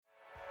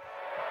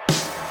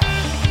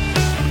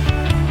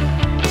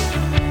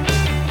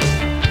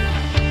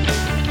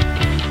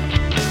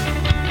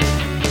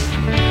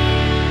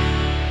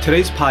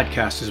Today's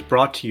podcast is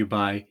brought to you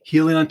by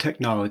Helion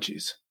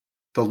Technologies,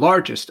 the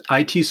largest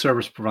IT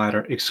service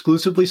provider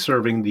exclusively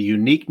serving the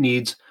unique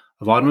needs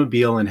of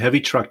automobile and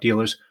heavy truck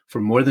dealers for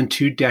more than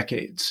 2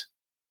 decades.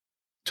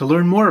 To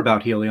learn more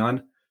about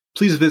Helion,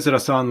 please visit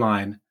us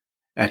online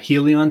at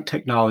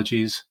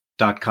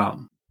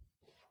heliontechnologies.com.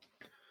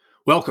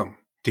 Welcome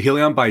to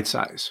Helion Bite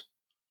Size,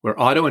 where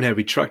auto and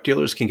heavy truck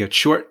dealers can get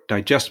short,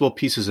 digestible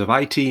pieces of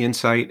IT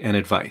insight and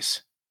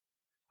advice.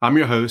 I'm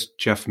your host,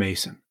 Jeff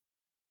Mason.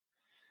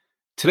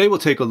 Today we'll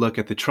take a look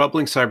at the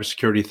troubling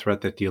cybersecurity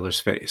threat that dealers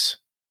face.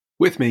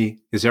 With me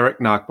is Eric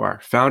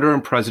Nachbar, founder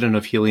and president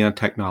of Helion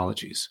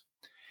Technologies.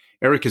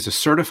 Eric is a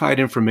certified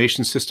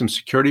information systems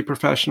security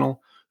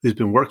professional who's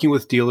been working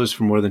with dealers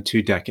for more than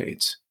 2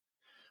 decades.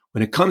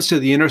 When it comes to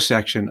the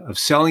intersection of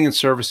selling and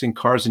servicing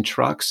cars and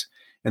trucks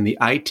and the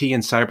IT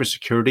and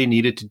cybersecurity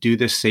needed to do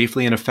this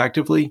safely and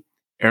effectively,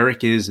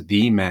 Eric is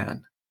the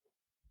man.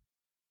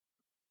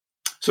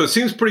 So it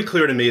seems pretty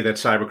clear to me that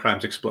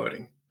cybercrime's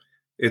exploding.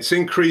 It's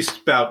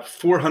increased about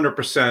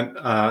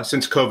 400%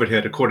 since COVID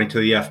hit, according to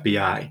the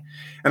FBI.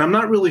 And I'm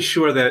not really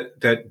sure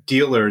that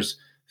dealers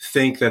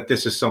think that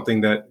this is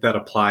something that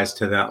applies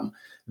to them.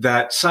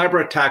 That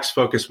cyber attacks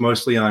focus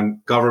mostly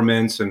on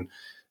governments and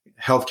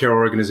healthcare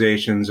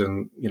organizations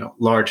and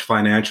large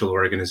financial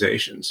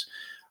organizations.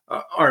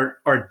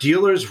 Are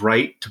dealers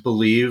right to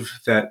believe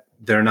that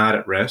they're not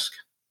at risk?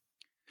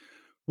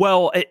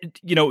 Well,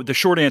 the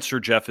short answer,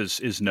 Jeff,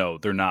 is no,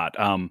 they're not.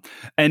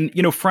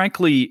 And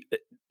frankly,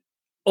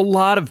 a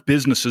lot of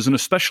businesses, and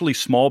especially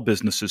small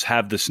businesses,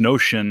 have this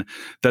notion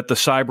that the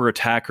cyber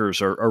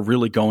attackers are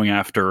really going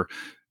after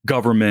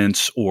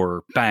governments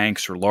or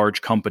banks or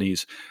large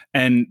companies.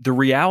 And the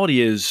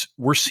reality is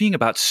we're seeing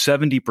about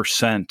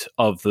 70%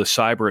 of the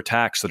cyber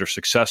attacks that are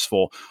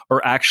successful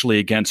are actually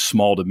against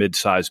small to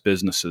mid-sized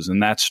businesses.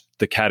 And that's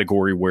the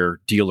category where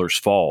dealers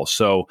fall.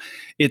 So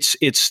it's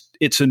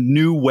a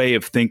new way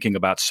of thinking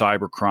about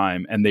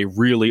cybercrime, and they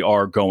really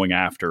are going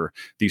after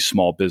these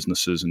small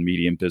businesses and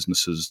medium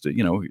businesses,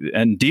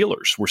 and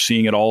dealers. We're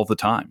seeing it all the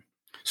time.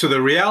 So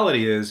the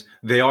reality is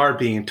they are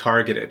being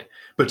targeted.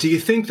 But do you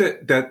think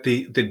that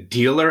the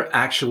dealer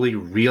actually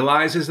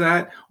realizes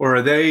that, or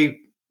are they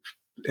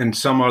in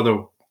some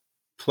other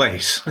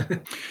place?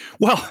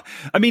 Well,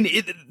 I mean,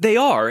 they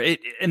are,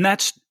 and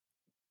that's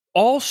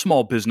all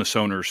small business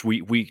owners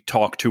we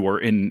talk to are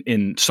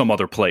in some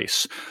other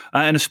place,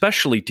 and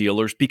especially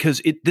dealers,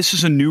 because this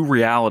is a new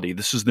reality.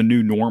 This is the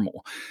new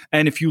normal.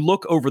 And if you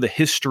look over the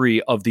history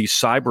of these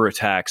cyber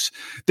attacks,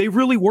 they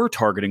really were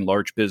targeting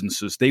large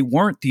businesses. They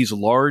weren't these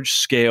large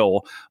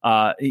scale,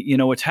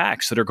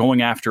 attacks that are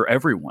going after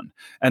everyone.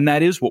 And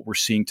that is what we're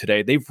seeing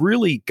today. They've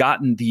really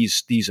gotten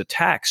these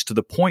attacks to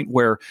the point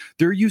where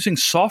they're using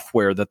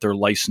software that they're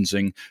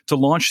licensing to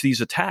launch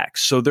these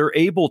attacks. So they're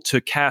able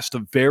to cast a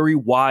very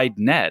wide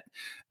net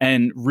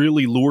and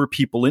really lure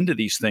people into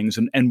these things.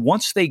 And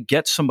once they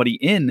get somebody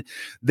in,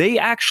 they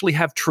actually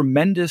have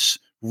tremendous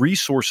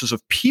resources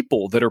of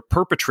people that are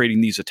perpetrating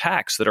these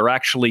attacks that are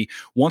actually,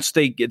 once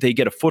they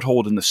get a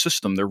foothold in the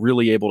system, they're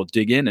really able to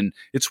dig in, and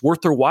it's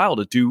worth their while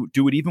to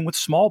do it even with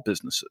small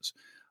businesses.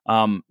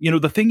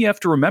 The thing you have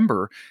to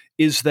remember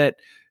is that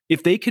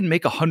if they can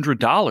make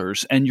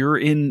 $100 and you're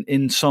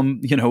in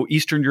some,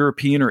 Eastern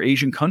European or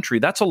Asian country,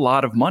 that's a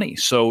lot of money.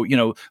 So,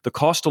 the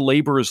cost of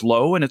labor is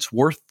low, and it's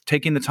worth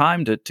taking the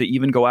time to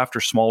even go after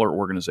smaller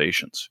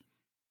organizations.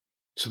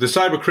 So the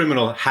cyber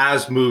criminal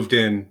has moved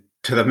in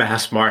to the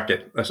mass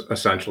market,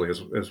 essentially,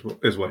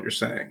 is what you're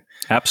saying.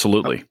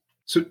 Absolutely.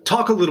 So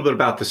talk a little bit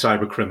about the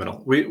cyber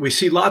criminal. We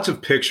see lots of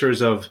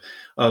pictures of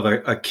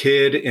a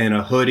kid in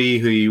a hoodie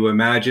who you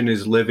imagine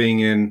is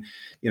living in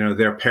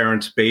their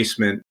parents'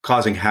 basement,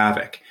 causing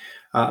havoc.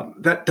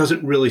 That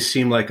doesn't really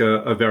seem like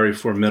a very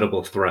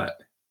formidable threat.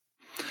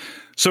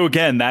 So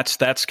again,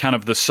 that's kind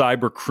of the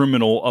cyber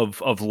criminal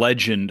of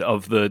legend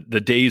of the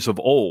days of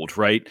old,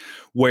 right?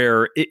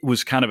 Where it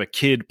was kind of a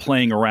kid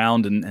playing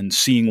around and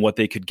seeing what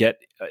they could get,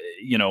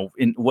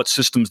 in what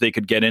systems they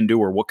could get into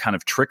or what kind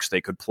of tricks they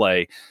could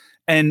play.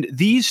 And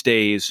these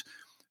days,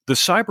 the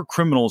cyber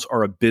criminals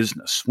are a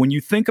business. When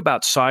you think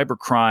about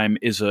cybercrime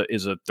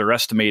they're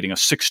estimating a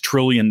 $6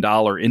 trillion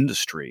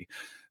industry.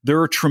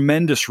 There are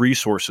tremendous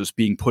resources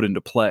being put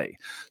into play.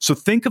 So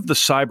think of the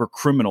cyber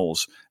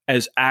criminals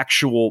as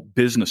actual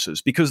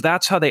businesses, because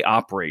that's how they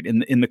operate.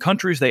 In the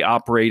countries they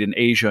operate in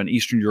Asia and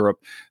Eastern Europe,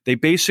 they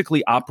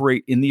basically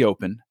operate in the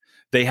open.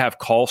 They have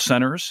call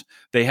centers,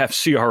 they have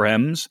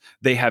CRMs,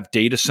 they have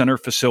data center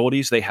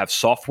facilities, they have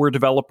software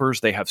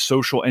developers, they have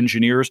social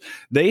engineers.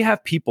 They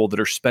have people that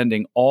are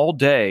spending all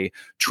day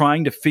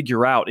trying to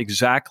figure out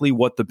exactly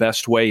what the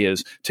best way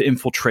is to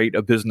infiltrate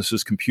a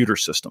business's computer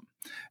system.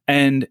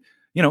 And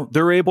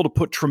they're able to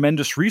put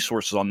tremendous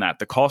resources on that.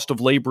 The cost of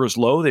labor is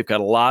low. They've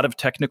got a lot of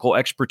technical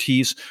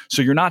expertise.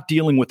 So you're not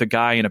dealing with a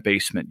guy in a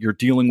basement. You're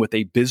dealing with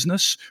a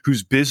business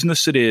whose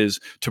business it is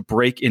to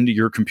break into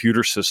your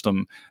computer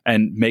system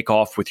and make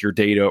off with your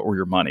data or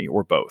your money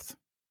or both.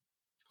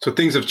 So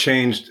things have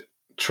changed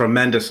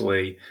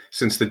tremendously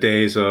since the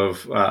days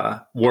of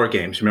War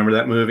Games. Remember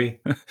that movie?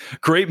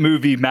 Great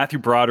movie. Matthew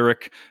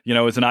Broderick,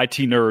 as an IT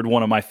nerd,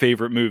 one of my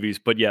favorite movies.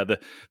 But yeah,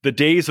 the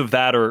days of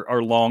that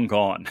are long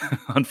gone,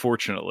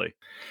 unfortunately.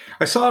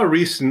 I saw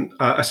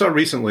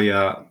recently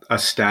a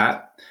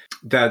stat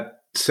that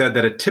said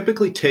that it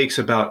typically takes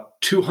about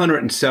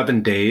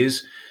 207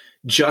 days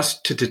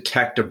just to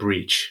detect a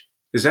breach.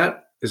 Is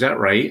that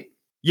right?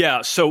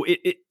 Yeah. So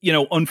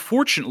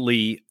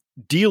unfortunately,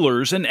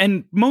 dealers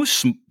and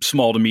most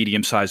small to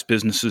medium sized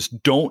businesses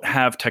don't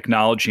have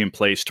technology in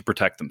place to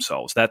protect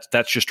themselves.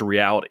 That's just a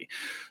reality.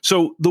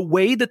 So the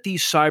way that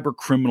these cyber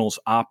criminals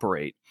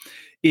operate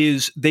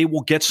is they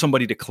will get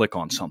somebody to click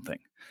on something,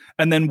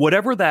 and then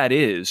whatever that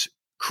is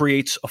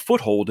creates a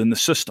foothold in the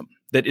system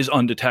that is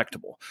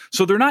undetectable.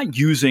 So they're not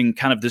using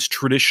kind of this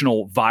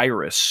traditional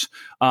virus.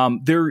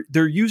 They're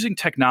using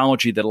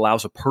technology that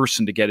allows a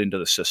person to get into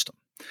the system.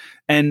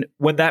 And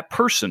when that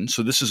person,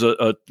 so this is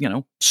a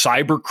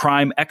cyber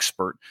crime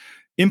expert,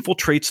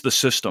 infiltrates the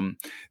system,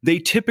 they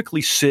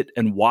typically sit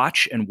and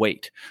watch and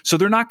wait. So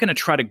they're not going to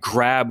try to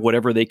grab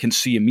whatever they can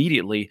see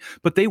immediately,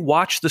 but they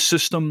watch the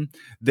system,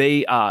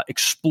 they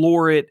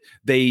explore it,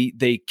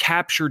 they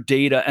capture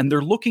data, and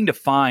they're looking to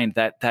find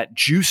that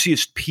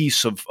juiciest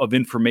piece of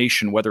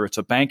information, whether it's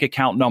a bank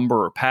account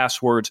number or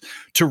passwords,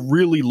 to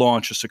really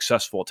launch a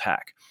successful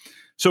attack.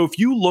 So if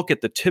you look at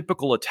the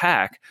typical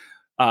attack,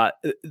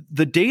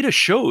 the data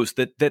shows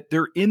that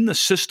they're in the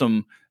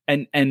system,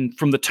 and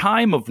from the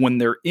time of when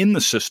they're in the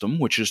system,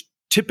 which is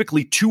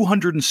typically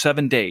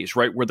 207 days,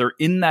 right, where they're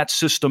in that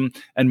system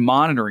and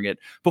monitoring it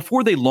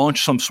before they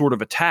launch some sort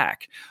of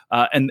attack,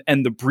 and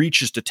the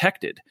breach is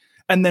detected.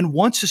 And then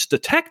once it's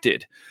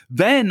detected,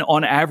 then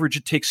on average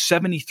it takes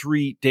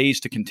 73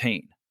 days to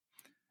contain.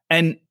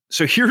 And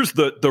so here's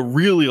the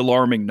really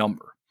alarming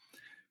number.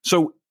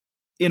 So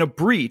in a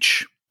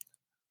breach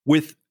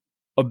with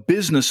a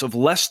business of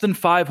less than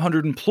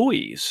 500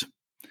 employees,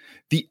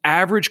 the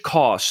average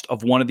cost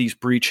of one of these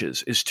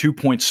breaches is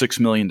 $2.6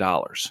 million.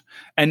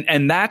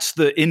 And that's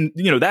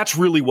that's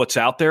really what's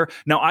out there.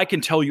 Now, I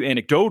can tell you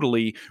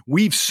anecdotally,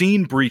 we've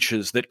seen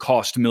breaches that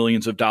cost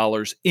millions of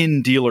dollars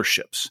in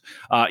dealerships.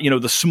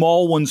 The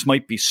small ones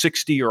might be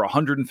 $60,000 or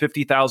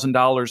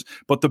 $150,000,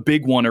 but the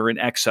big one are in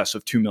excess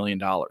of $2 million.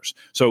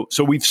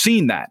 So we've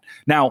seen that.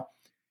 Now,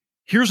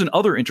 here's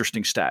another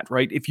interesting stat,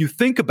 right? If you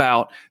think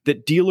about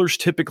that, dealers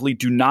typically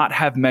do not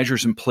have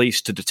measures in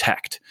place to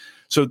detect.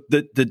 So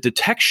the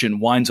detection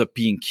winds up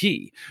being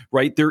key,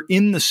 right? They're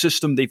in the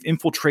system, they've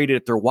infiltrated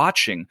it, they're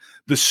watching.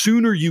 The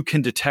sooner you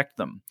can detect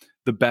them,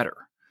 the better.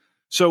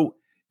 So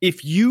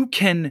if you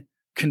can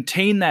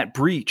contain that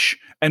breach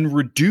and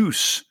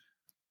reduce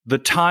the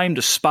time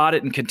to spot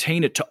it and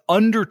contain it to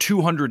under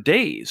 200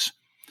 days,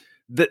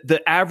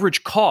 the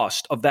average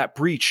cost of that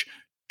breach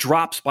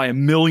drops by $1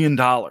 million.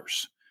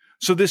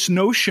 So this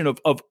notion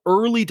of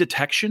early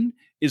detection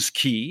is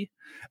key.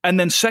 And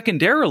then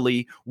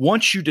secondarily,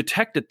 once you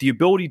detect it, the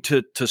ability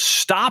to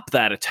stop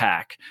that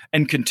attack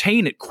and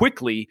contain it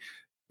quickly,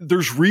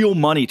 there's real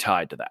money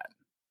tied to that.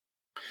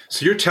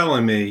 So you're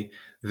telling me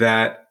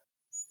that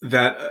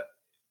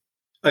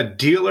a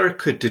dealer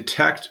could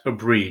detect a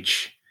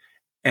breach,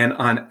 and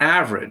on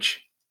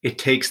average, it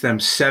takes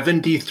them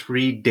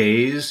 73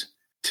 days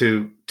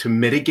to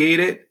mitigate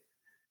it,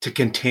 to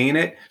contain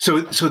it. So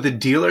the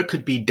dealer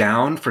could be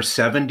down for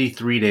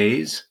 73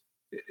 days.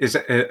 Is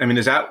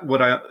that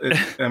what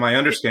am I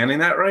understanding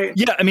that right?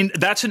 Yeah.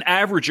 That's an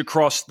average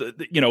across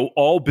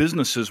all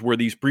businesses where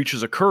these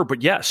breaches occur.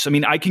 But yes,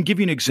 I can give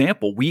you an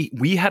example.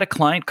 We had a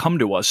client come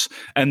to us,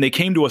 and they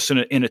came to us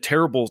in a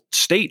terrible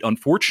state,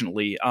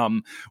 unfortunately,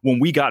 when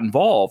we got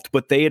involved,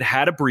 but they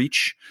had a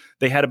breach.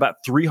 They had about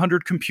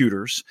 300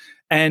 computers,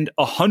 and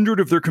 100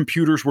 of their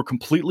computers were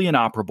completely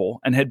inoperable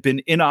and had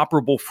been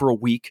inoperable for a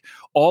week.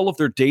 All of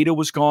their data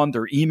was gone.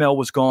 Their email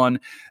was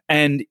gone.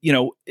 And,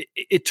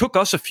 it took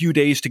us a few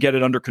days to get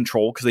it under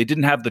control because they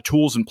didn't have the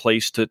tools in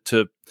place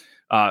to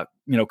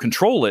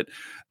control it.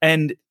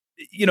 And,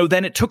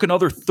 then it took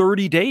another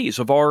 30 days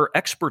of our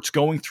experts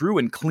going through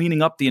and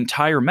cleaning up the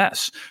entire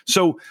mess.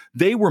 So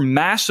they were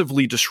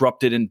massively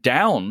disrupted and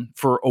down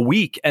for a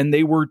week, and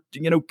they were,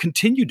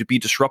 continued to be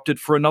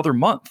disrupted for another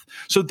month.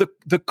 So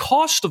the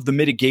cost of the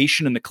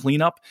mitigation and the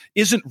cleanup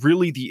isn't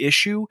really the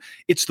issue.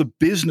 It's the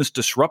business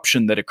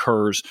disruption that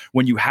occurs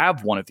when you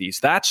have one of these.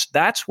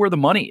 That's where the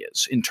money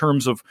is in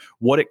terms of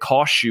what it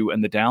costs you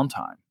and the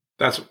downtime.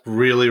 That's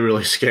really,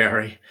 really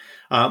scary.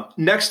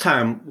 Next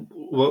time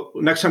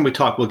we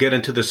talk, we'll get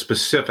into the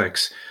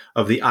specifics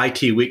of the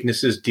IT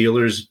weaknesses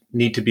dealers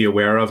need to be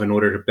aware of in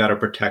order to better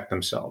protect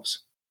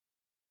themselves.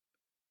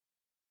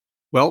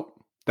 Well,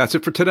 that's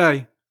it for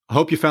today. I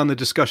hope you found the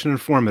discussion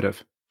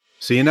informative.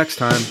 See you next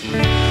time.